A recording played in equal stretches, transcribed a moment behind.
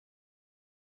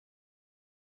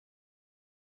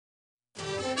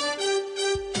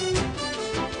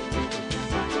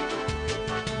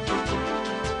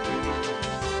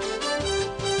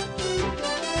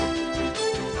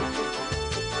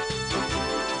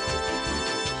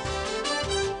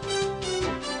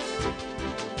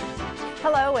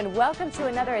Hello and welcome to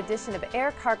another edition of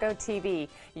Air Cargo TV,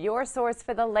 your source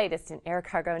for the latest in air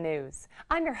cargo news.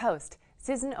 I'm your host,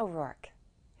 Susan O'Rourke.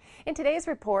 In today's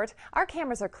report, our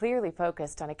cameras are clearly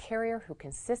focused on a carrier who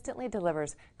consistently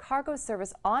delivers cargo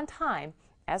service on time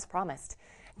as promised.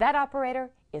 That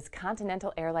operator is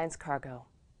Continental Airlines Cargo.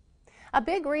 A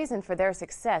big reason for their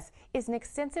success is an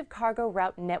extensive cargo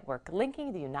route network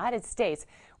linking the United States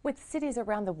with cities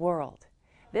around the world.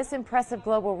 This impressive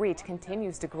global reach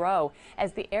continues to grow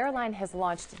as the airline has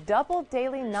launched double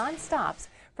daily non-stops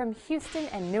from Houston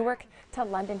and Newark to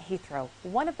London Heathrow,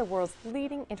 one of the world's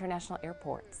leading international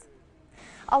airports.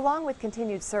 Along with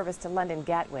continued service to London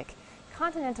Gatwick,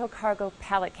 Continental cargo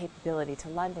pallet capability to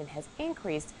London has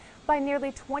increased by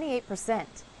nearly 28%.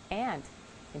 And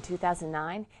in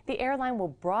 2009, the airline will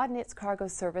broaden its cargo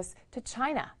service to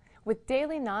China with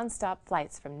daily non-stop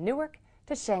flights from Newark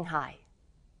to Shanghai.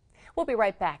 We'll be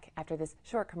right back after this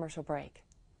short commercial break.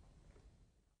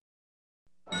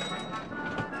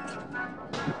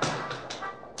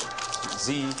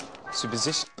 Sie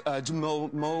besicht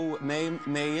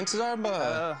mee insgesamt.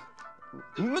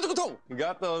 You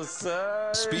got those.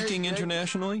 Speaking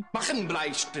internationally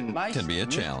can be a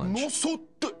challenge.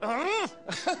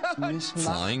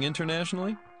 Flying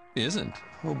internationally isn't.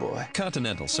 Oh boy.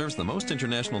 Continental serves the most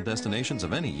international destinations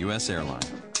of any U.S. airline.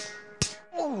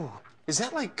 Oh, is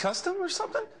that like custom or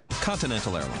something?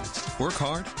 Continental Airlines. Work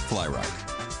hard, fly right.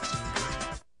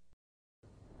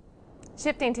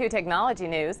 Shifting to technology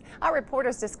news, our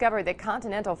reporters discovered that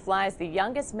Continental flies the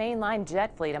youngest mainline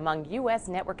jet fleet among U.S.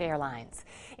 network airlines.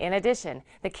 In addition,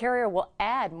 the carrier will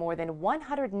add more than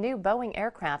 100 new Boeing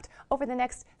aircraft over the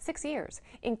next 6 years,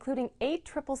 including 8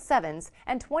 777s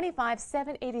and 25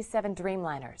 787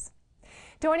 Dreamliners.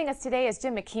 Joining us today is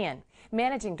Jim McKeon,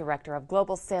 Managing Director of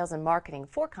Global Sales and Marketing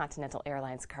for Continental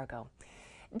Airlines Cargo.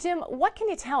 Jim, what can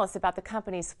you tell us about the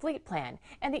company's fleet plan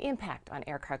and the impact on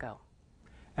air cargo?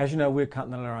 As you know, we at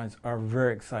Continental Airlines are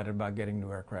very excited about getting new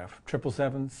aircraft,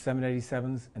 777s,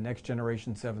 787s, and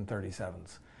next-generation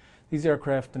 737s. These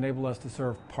aircraft enable us to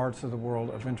serve parts of the world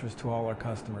of interest to all our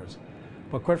customers.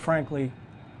 But quite frankly,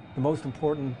 the most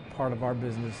important part of our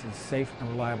business is safe and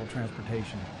reliable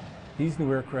transportation. These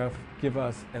new aircraft give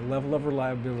us a level of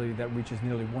reliability that reaches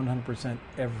nearly 100%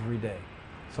 every day.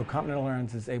 So Continental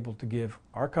Airlines is able to give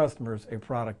our customers a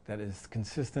product that is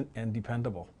consistent and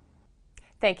dependable.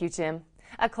 Thank you, Jim.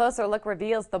 A closer look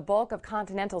reveals the bulk of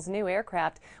Continental's new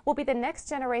aircraft will be the next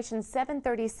generation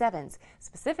 737s,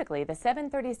 specifically the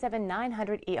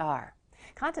 737-900ER.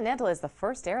 Continental is the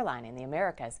first airline in the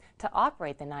Americas to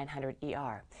operate the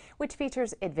 900ER, which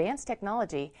features advanced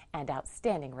technology and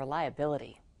outstanding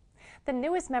reliability. The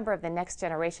newest member of the next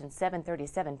generation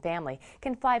 737 family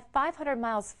can fly 500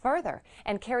 miles further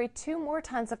and carry 2 more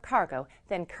tons of cargo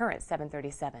than current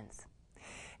 737s.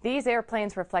 These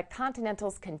airplanes reflect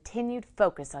Continental's continued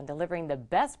focus on delivering the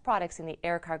best products in the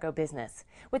air cargo business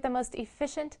with the most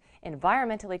efficient,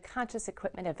 environmentally conscious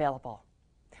equipment available.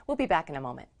 We'll be back in a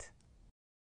moment.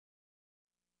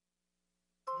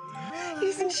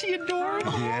 Isn't she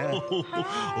adorable? Yeah.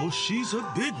 Oh, she's a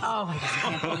big one. Oh, I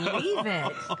can't believe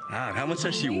it. God, how much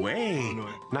does she weigh?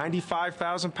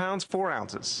 95,000 pounds, 4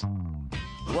 ounces.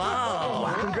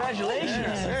 Wow.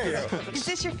 Congratulations. Hey. Is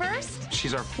this your first?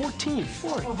 She's our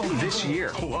 14th this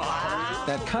year. Wow.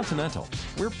 At Continental,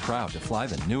 we're proud to fly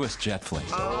the newest jet fleet.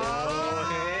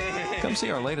 Come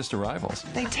see our latest arrivals.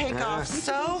 They take off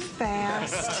so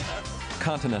fast.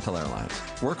 Continental Airlines.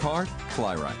 Work hard,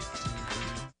 fly right.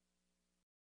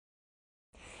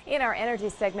 In our energy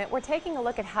segment, we're taking a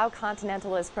look at how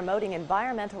Continental is promoting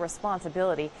environmental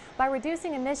responsibility by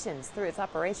reducing emissions through its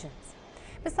operations.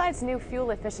 Besides new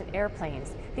fuel-efficient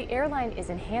airplanes, the airline is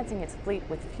enhancing its fleet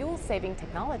with fuel-saving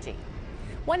technology.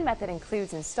 One method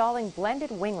includes installing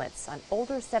blended winglets on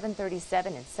older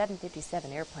 737 and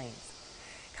 757 airplanes.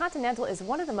 Continental is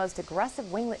one of the most aggressive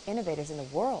winglet innovators in the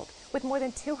world, with more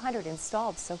than 200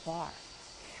 installed so far.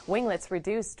 Winglets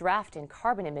reduce draft and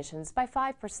carbon emissions by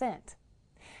 5%.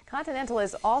 Continental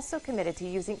is also committed to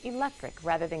using electric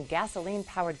rather than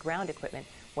gasoline-powered ground equipment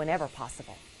whenever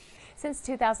possible. Since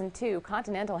 2002,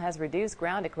 Continental has reduced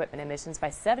ground equipment emissions by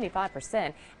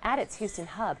 75% at its Houston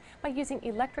hub by using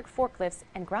electric forklifts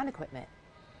and ground equipment.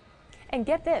 And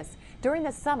get this, during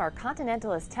the summer,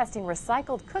 Continental is testing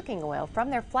recycled cooking oil from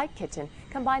their flight kitchen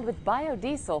combined with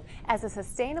biodiesel as a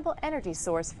sustainable energy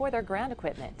source for their ground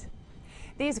equipment.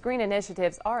 These green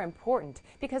initiatives are important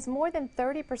because more than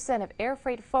 30% of air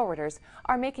freight forwarders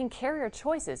are making carrier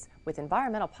choices with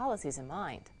environmental policies in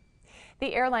mind.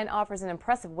 The airline offers an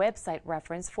impressive website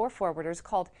reference for forwarders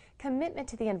called Commitment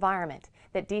to the Environment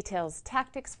that details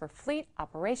tactics for fleet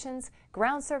operations,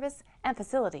 ground service, and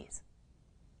facilities.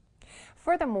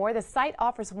 Furthermore, the site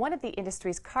offers one of the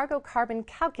industry's cargo carbon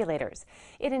calculators.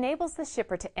 It enables the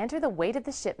shipper to enter the weight of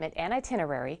the shipment and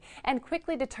itinerary and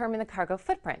quickly determine the cargo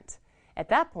footprint. At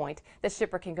that point, the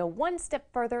shipper can go one step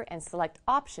further and select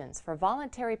options for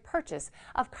voluntary purchase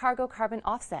of cargo carbon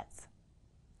offsets.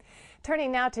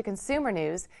 Turning now to consumer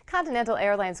news, Continental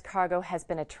Airlines Cargo has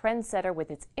been a trendsetter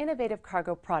with its innovative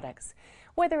cargo products.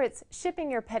 Whether it's shipping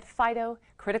your pet Fido,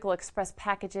 critical express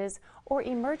packages, or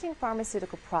emerging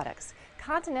pharmaceutical products,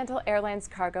 Continental Airlines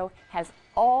Cargo has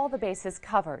all the bases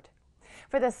covered.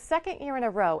 For the second year in a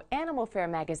row, Animal Fair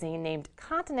magazine named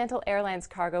Continental Airlines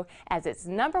Cargo as its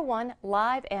 #1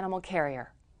 live animal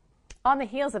carrier. On the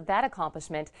heels of that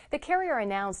accomplishment, the carrier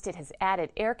announced it has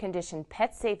added air-conditioned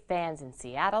pet-safe vans in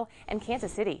Seattle and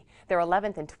Kansas City, their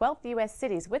 11th and 12th U.S.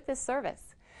 cities with this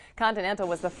service. Continental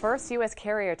was the first U.S.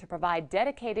 carrier to provide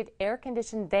dedicated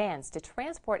air-conditioned vans to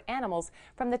transport animals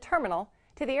from the terminal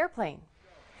to the airplane.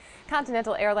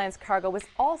 Continental Airlines Cargo was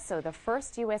also the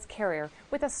first U.S. carrier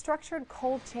with a structured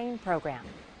cold chain program.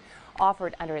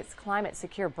 Offered under its Climate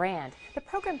Secure brand, the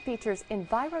program features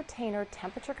Envirotainer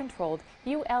temperature-controlled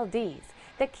ULDs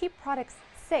that keep products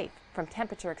safe from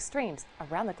temperature extremes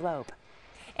around the globe.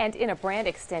 And in a brand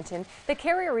extension, the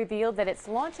carrier revealed that it's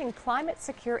launching Climate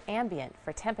Secure Ambient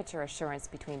for temperature assurance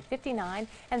between 59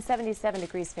 and 77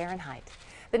 degrees Fahrenheit.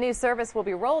 The new service will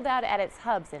be rolled out at its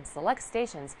hubs in select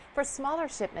stations for smaller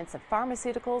shipments of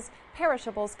pharmaceuticals,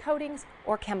 perishables, coatings,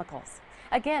 or chemicals.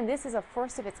 Again, this is a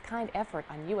first-of-its-kind effort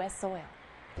on U.S. soil.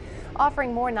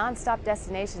 Offering more nonstop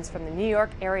destinations from the New York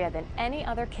area than any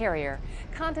other carrier,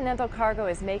 Continental Cargo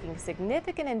is making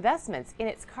significant investments in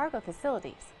its cargo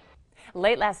facilities.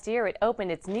 Late last year, it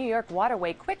opened its New York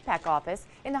Waterway Quick Pack office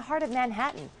in the heart of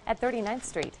Manhattan at 39th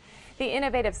Street. The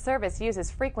innovative service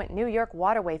uses frequent New York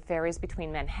Waterway ferries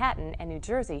between Manhattan and New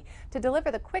Jersey to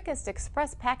deliver the quickest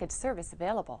express package service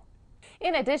available.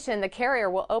 In addition, the carrier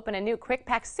will open a new Quick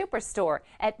Pack Superstore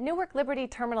at Newark Liberty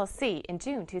Terminal C in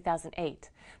June 2008.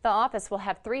 The office will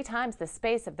have 3 times the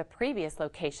space of the previous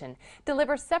location,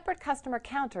 deliver separate customer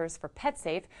counters for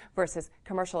PetSafe versus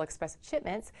commercial express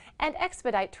shipments, and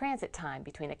expedite transit time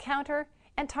between the counter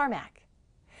and tarmac.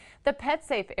 The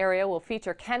PetSafe area will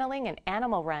feature kenneling and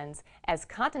animal runs as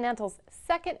Continental's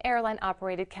second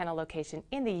airline-operated kennel location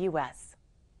in the U.S.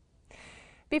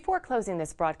 Before closing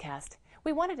this broadcast,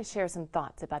 we wanted to share some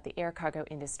thoughts about the air cargo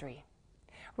industry.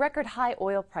 Record high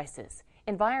oil prices,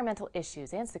 environmental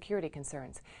issues, and security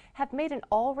concerns have made an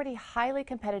already highly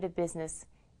competitive business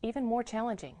even more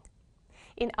challenging.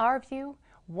 In our view,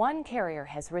 one carrier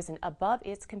has risen above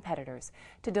its competitors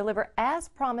to deliver as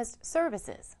promised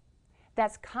services.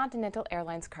 That's Continental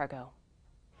Airlines Cargo.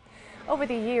 Over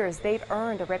the years, they've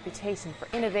earned a reputation for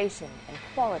innovation and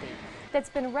quality that's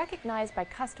been recognized by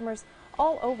customers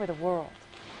all over the world.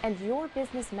 And your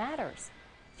business matters.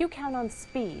 You count on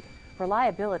speed,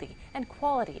 reliability, and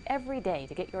quality every day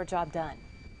to get your job done.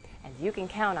 And you can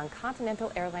count on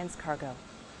Continental Airlines Cargo.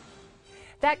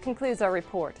 That concludes our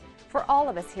report. For all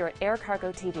of us here at Air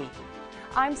Cargo TV,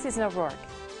 I'm Susan O'Rourke.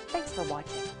 Thanks for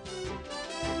watching.